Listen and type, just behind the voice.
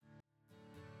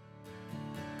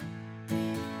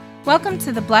Welcome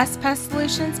to the Blessed Pest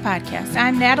Solutions podcast.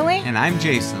 I'm Natalie. And I'm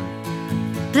Jason.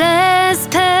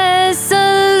 Blessed Pest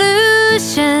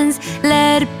Solutions.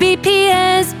 Let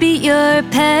BPS beat your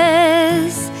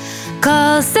pest.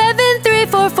 Call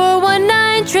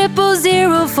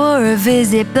 734-419-0004 or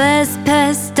visit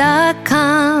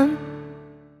blessedpest.com.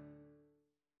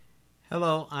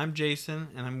 Hello, I'm Jason,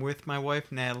 and I'm with my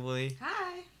wife, Natalie.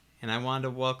 Hi. And I wanted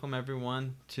to welcome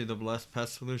everyone to the Blessed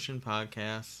Pest Solution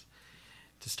podcast.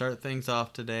 To start things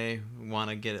off today, we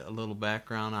want to get a little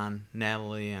background on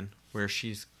Natalie and where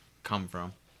she's come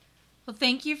from. Well,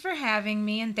 thank you for having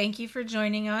me, and thank you for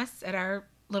joining us at our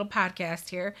little podcast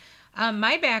here.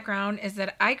 My background is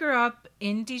that I grew up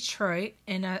in Detroit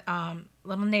in a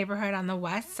little neighborhood on the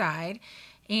west side,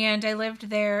 and I lived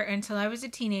there until I was a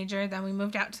teenager. Then we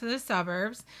moved out to the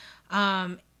suburbs.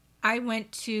 I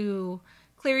went to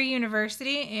Cleary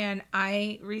University, and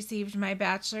I received my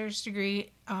bachelor's degree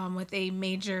with a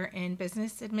major in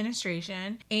business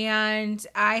administration. And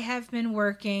I have been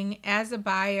working as a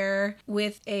buyer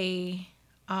with a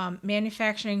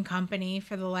manufacturing company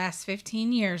for the last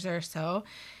 15 years or so.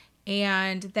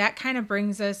 And that kind of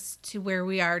brings us to where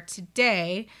we are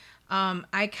today.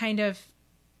 I kind of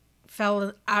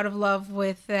fell out of love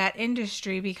with that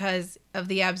industry because of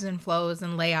the ebbs and flows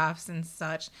and layoffs and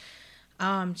such.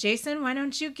 Jason, why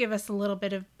don't you give us a little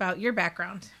bit about your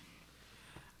background?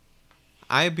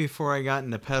 Before I got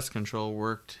into pest control,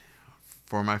 worked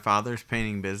for my father's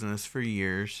painting business for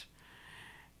years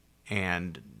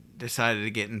and decided to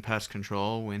get in pest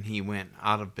control when he went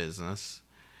out of business.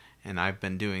 And I've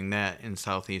been doing that in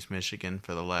Southeast Michigan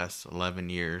for the last 11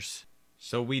 years.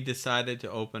 So we decided to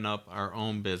open up our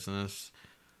own business,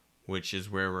 which is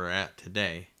where we're at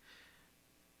today.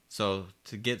 So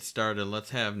to get started, let's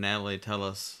have Natalie tell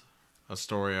us a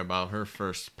story about her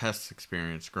first pest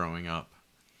experience growing up.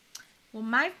 Well,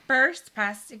 my first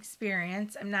pest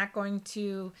experience, I'm not going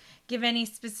to give any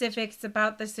specifics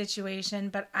about the situation,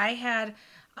 but I had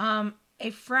a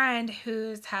friend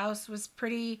whose house was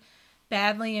pretty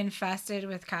badly infested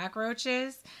with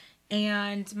cockroaches,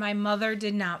 and my mother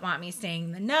did not want me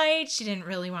staying the night. She didn't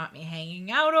really want me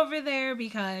hanging out over there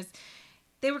because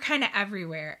they were kind of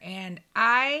everywhere, and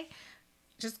I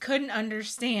just couldn't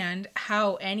understand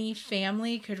how any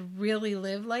family could really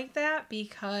live like that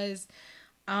because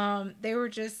they were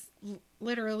just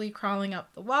literally crawling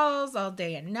up the walls all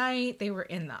day and night. They were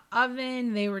in the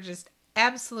oven. They were just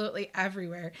absolutely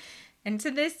everywhere. And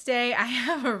to this day, I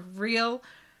have a real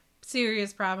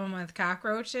serious problem with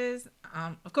cockroaches.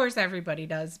 Of course, everybody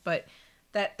does, but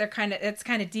it's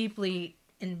kind of deeply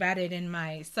embedded in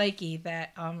my psyche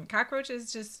that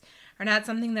cockroaches just are not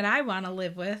something that I want to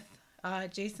live with.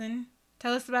 Jason,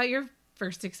 tell us about your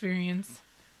first experience.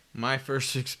 My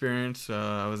first experience,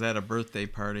 I was at a birthday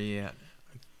party at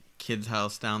a kid's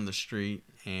house down the street,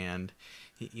 and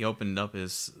he opened up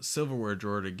his silverware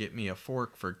drawer to get me a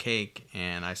fork for cake,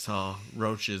 and I saw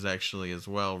roaches actually as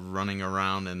well running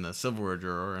around in the silverware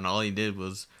drawer, and all he did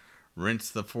was rinse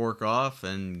the fork off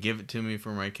and give it to me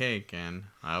for my cake, and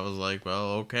I was like,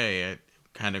 well, okay. It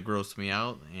kind of grossed me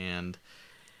out, and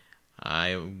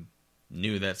I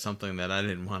knew that's something that I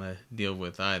didn't want to deal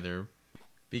with either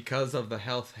because of the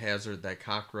health hazard that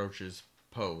cockroaches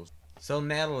pose. So,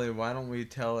 Natalie, why don't we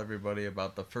tell everybody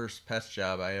about the first pest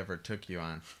job I ever took you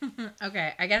on?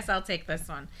 Okay, I guess I'll take this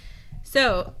one.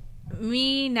 So,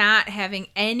 me not having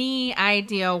any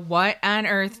idea what on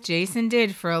earth Jason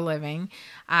did for a living,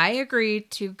 I agreed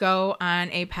to go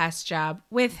on a pest job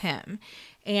with him.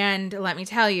 And let me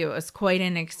tell you, it was quite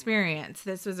an experience.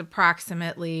 This was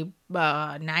approximately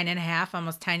 9.5,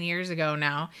 almost 10 years ago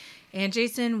now. And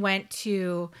Jason went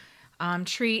to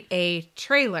treat a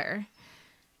trailer.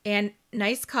 And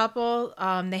nice couple.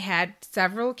 They had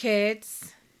several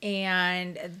kids.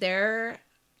 And their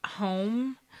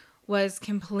home was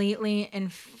completely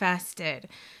infested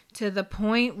to the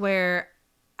point where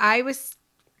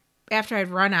after I'd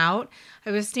run out,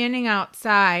 I was standing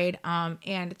outside,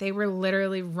 and they were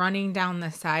literally running down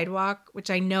the sidewalk, which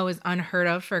I know is unheard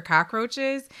of for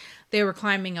cockroaches. They were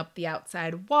climbing up the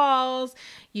outside walls.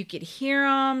 You could hear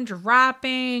them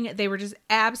dropping. They were just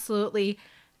absolutely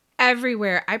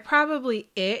everywhere. I probably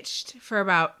itched for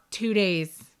about 2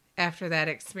 days after that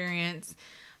experience.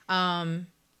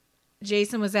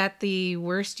 Jason, was that the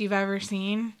worst you've ever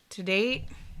seen to date?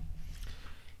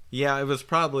 Yeah, it was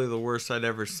probably the worst I'd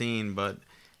ever seen, but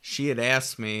she had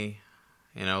asked me,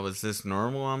 is this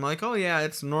normal? I'm like, oh yeah,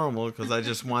 it's normal, because I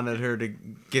just wanted her to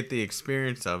get the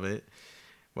experience of it.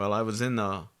 Well, I was in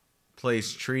the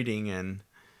place treating, and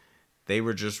they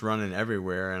were just running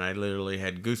everywhere, and I literally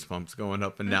had goosebumps going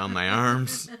up and down my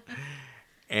arms.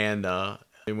 And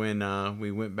it When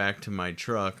we went back to my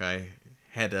truck, I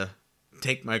had to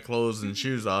take my clothes and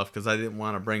shoes off because I didn't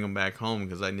want to bring them back home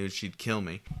because I knew she'd kill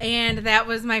me. And that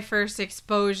was my first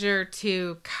exposure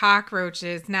to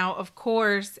cockroaches. Now, of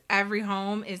course, every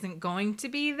home isn't going to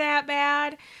be that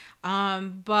bad,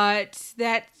 but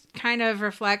that kind of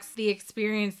reflects the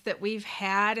experience that we've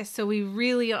had. So we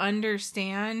really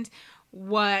understand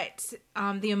what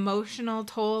the emotional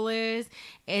toll is,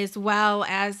 as well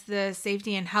as the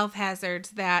safety and health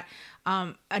hazards that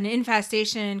an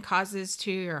infestation causes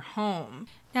to your home.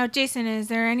 Now, Jason, is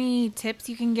there any tips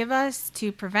you can give us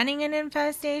to preventing an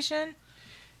infestation?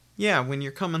 Yeah, when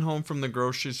you're coming home from the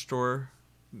grocery store,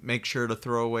 make sure to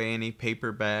throw away any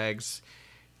paper bags.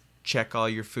 Check all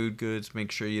your food goods.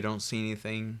 Make sure you don't see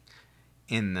anything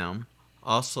in them.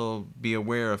 Also, be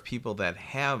aware of people that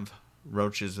have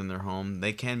roaches in their home.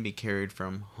 They can be carried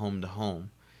from home to home.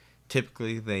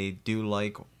 Typically, they do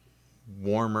like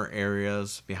warmer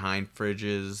areas, behind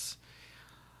fridges,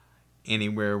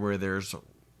 anywhere where there's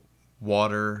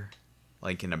water,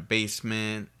 like in a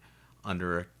basement,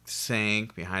 under a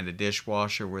sink, behind a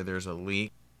dishwasher where there's a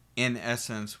leak. In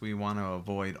essence, we want to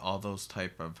avoid all those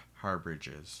type of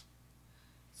harborages.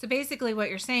 So basically what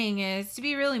you're saying is to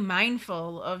be really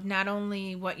mindful of not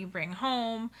only what you bring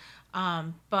home,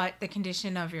 but the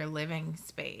condition of your living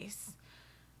space.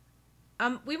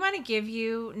 We want to give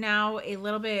you now a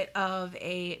little bit of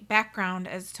a background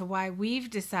as to why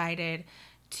we've decided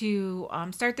to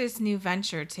start this new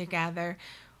venture together.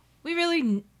 We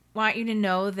really want you to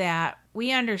know that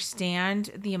we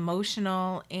understand the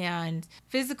emotional and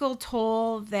physical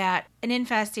toll that an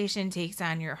infestation takes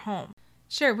on your home.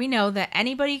 Sure, we know that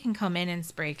anybody can come in and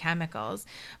spray chemicals,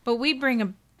 but we bring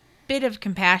a bit of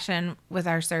compassion with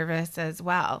our service as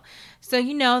well. So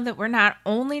you know that we're not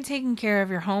only taking care of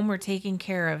your home, we're taking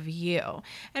care of you.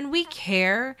 And we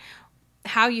care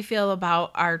how you feel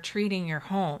about our treating your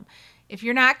home. If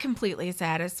you're not completely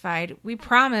satisfied, we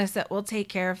promise that we'll take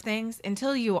care of things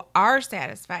until you are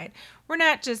satisfied. We're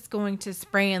not just going to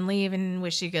spray and leave and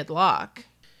wish you good luck.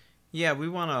 Yeah, we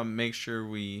want to make sure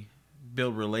we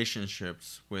build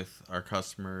relationships with our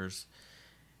customers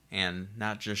and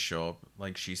not just show up,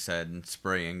 like she said, and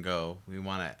spray and go. We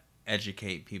want to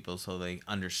educate people so they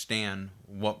understand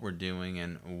what we're doing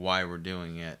and why we're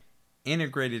doing it.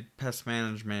 Integrated pest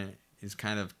management is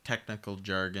kind of technical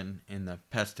jargon in the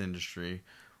pest industry,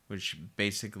 which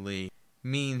basically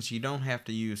means you don't have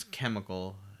to use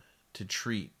chemical to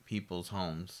treat people's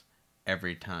homes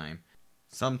every time.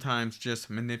 Sometimes just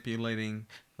manipulating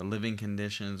the living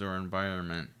conditions or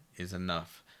environment is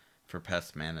enough for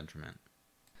pest management.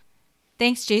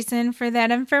 Thanks, Jason, for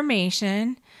that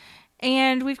information.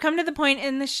 And we've come to the point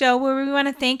in the show where we want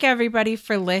to thank everybody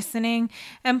for listening.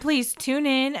 And please tune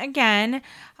in again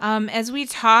as we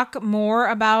talk more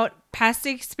about pest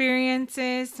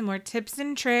experiences, some more tips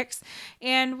and tricks,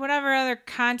 and whatever other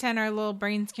content our little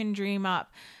brains can dream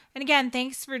up. And again,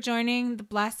 thanks for joining the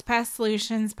Blessed Pest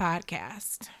Solutions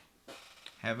podcast.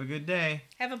 Have a good day.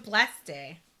 Have a blessed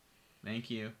day. Thank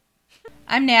you.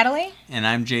 I'm Natalie. And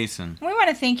I'm Jason. We want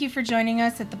to thank you for joining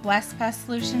us at the Blessed Pest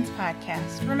Solutions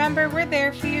podcast. Remember, we're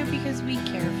there for you because we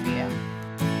care for you.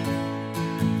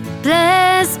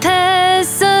 Blessed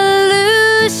Pest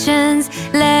Solutions.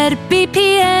 Let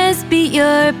BPS beat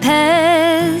your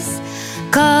pest.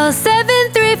 Call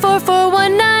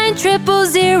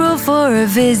 734-419-0000 for a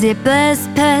visit.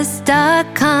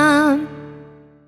 BlessedPest.com.